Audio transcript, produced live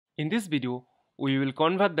In this video, we will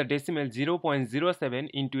convert the decimal 0.07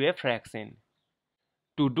 into a fraction.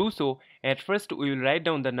 To do so, at first we will write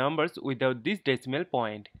down the numbers without this decimal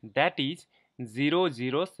point, that is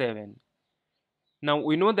 007. Now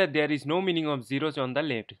we know that there is no meaning of zeros on the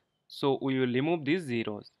left, so we will remove these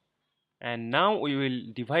zeros. And now we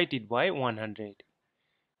will divide it by 100.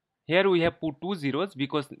 Here we have put two zeros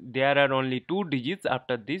because there are only two digits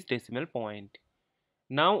after this decimal point.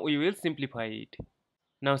 Now we will simplify it.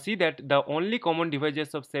 Now see that the only common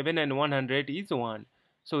divisors of 7 and 100 is 1.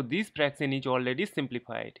 So this fraction is already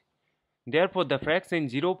simplified. Therefore the fraction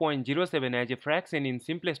 0.07 as a fraction in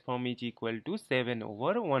simplest form is equal to 7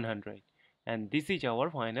 over 100. And this is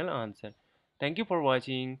our final answer. Thank you for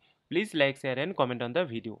watching. Please like, share and comment on the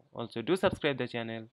video. Also do subscribe the channel.